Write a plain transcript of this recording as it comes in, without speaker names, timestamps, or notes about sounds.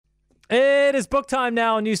It is book time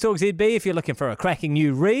now on News Talk ZB. If you're looking for a cracking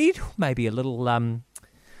new read, maybe a little one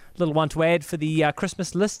to add for the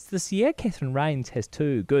Christmas list this year, Catherine Rains has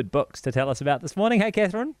two good books to tell us about this morning. Hey,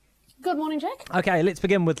 Catherine. Good morning, Jack. Okay, let's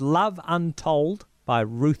begin with Love Untold by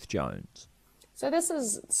Ruth Jones. So this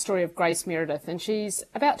is the story of Grace Meredith, and she's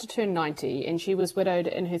about to turn 90, and she was widowed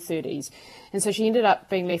in her 30s. And so she ended up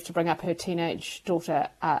being left to bring up her teenage daughter,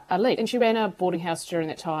 Elite. And she ran a boarding house during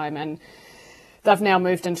that time, and they've now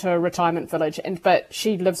moved into a retirement village, but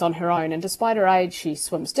she lives on her own. And despite her age, she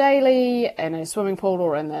swims daily in a swimming pool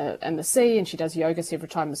or in the sea, and she does yoga several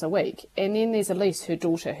times a week. And then there's Elise, her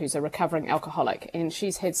daughter, who's a recovering alcoholic, and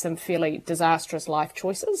she's had some fairly disastrous life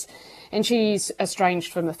choices. And she's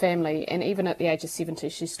estranged from the family, and even at the age of 70,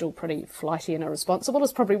 she's still pretty flighty and irresponsible,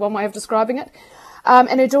 is probably one way of describing it.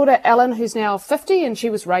 And her daughter, Ellen, who's now 50, and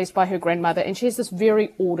she was raised by her grandmother, and she has this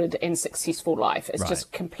very ordered and successful life. It's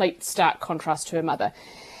just complete stark contrast to her mother.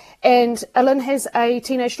 And Ellen has a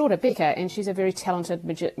teenage daughter, Becca, and she's a very talented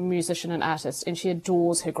musician and artist, and she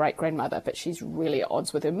adores her great-grandmother, but she's really at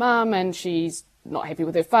odds with her mum, and she's not happy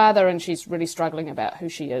with her father, and she's really struggling about who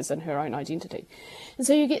she is and her own identity. And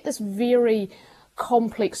so you get this very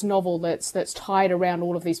complex novel that's tied around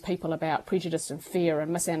all of these people about prejudice and fear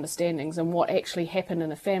and misunderstandings and what actually happened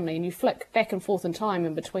in a family, and you flick back and forth in time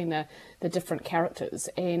in between the different characters.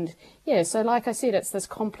 And yeah, so like I said, it's this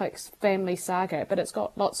complex family saga, but it's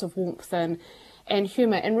got lots of warmth and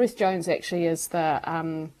humour. And Ruth Jones actually is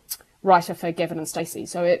the writer for Gavin and Stacey,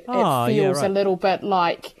 so it feels a little bit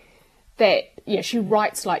like that. Yeah, she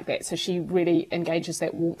writes like that, so she really engages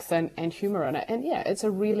that warmth and humour in it. And yeah, it's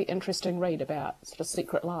a really interesting read about sort of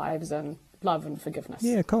secret lives and love and forgiveness.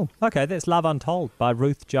 Yeah, cool. Okay, that's Love Untold by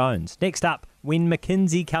Ruth Jones. Next up, When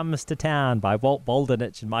Mackenzie Comes to Town by Walt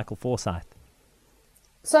Boldenich and Michael Forsyth.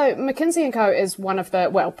 So McKinsey & Co is one of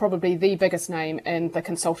probably the biggest name in the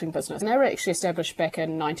consulting business. And they were actually established back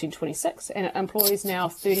in 1926, and it employs now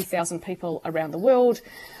 30,000 people around the world,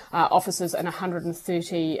 offices in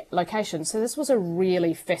 130 locations. So this was a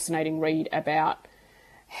really fascinating read about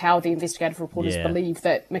how the investigative reporters believe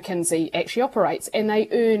that McKinsey actually operates. And they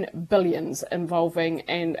earn billions involving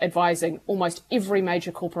and advising almost every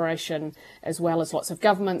major corporation, as well as lots of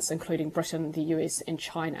governments, including Britain, the US and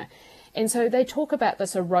China. And so they talk about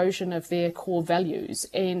this erosion of their core values,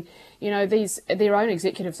 and their own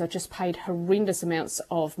executives are just paid horrendous amounts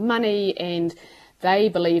of money, and they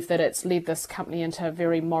believe that it's led this company into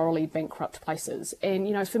very morally bankrupt places.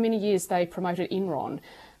 And for many years they promoted Enron,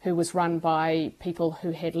 who was run by people who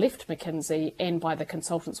had left McKinsey and by the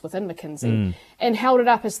consultants within McKinsey, and held it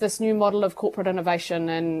up as this new model of corporate innovation.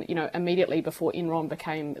 And, immediately before Enron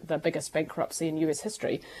became the biggest bankruptcy in US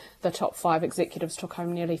history, the top 5 executives took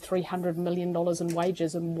home nearly $300 million in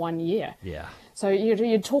wages in 1 year. Yeah. So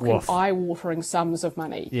you're talking eye-watering sums of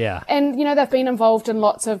money. Yeah. And, they've been involved in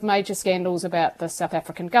lots of major scandals about the South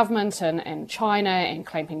African government and China, and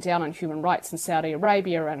clamping down on human rights in Saudi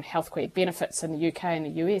Arabia, and healthcare benefits in the UK and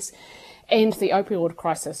the US, and the opioid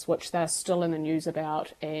crisis, which they're still in the news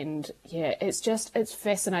about. And yeah, it's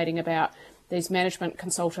fascinating about these management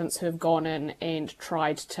consultants who have gone in and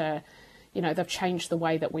tried to, they've changed the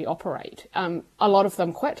way that we operate. A lot of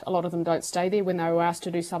them quit. A lot of them don't stay there when they were asked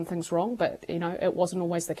to do something's wrong, but, it wasn't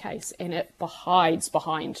always the case. And it hides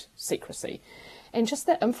behind secrecy. And just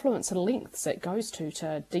the influence and lengths it goes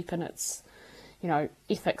to deepen its,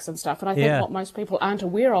 ethics and stuff. And I think what most people aren't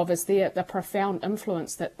aware of is the profound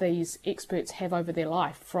influence that these experts have over their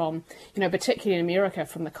life, from, particularly in America,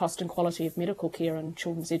 from the cost and quality of medical care and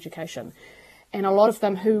children's education. And a lot of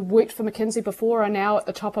them who worked for McKinsey before are now at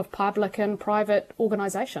the top of public and private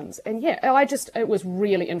organisations. And yeah, it was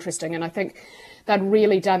really interesting. And I think they'd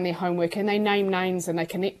really done their homework, and they name names and they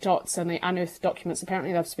connect dots and they unearth documents.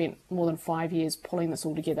 Apparently they've spent more than 5 years pulling this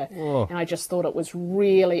all together. And I just thought it was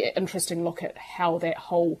really an interesting look at how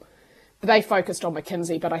they focused on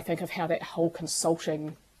McKinsey, but I think of how that whole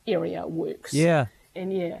consulting area works. Yeah.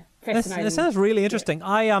 And yeah, fascinating. That sounds really interesting. Yeah.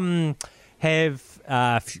 I have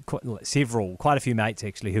quite a few mates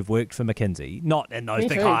actually who've worked for McKinsey, not in those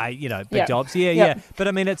big high, big jobs. Yeah. But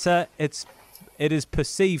I mean, it is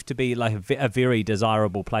perceived to be like a very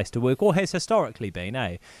desirable place to work, or has historically been,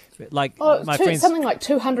 eh? Like something like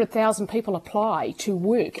 200,000 people apply to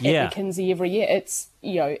work at McKinsey every year. It's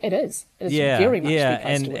it is very much the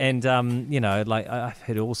place to work. Like I've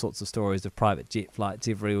heard all sorts of stories of private jet flights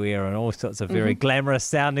everywhere and all sorts of very glamorous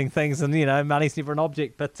sounding things, and money's never an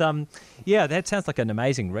object. But that sounds like an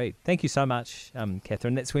amazing read. Thank you so much,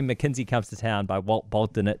 Catherine. That's When Mackenzie Comes to Town by Walt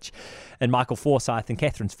Boldenich and Michael Forsyth. And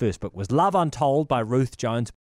Catherine's first book was Love Untold by Ruth Jones.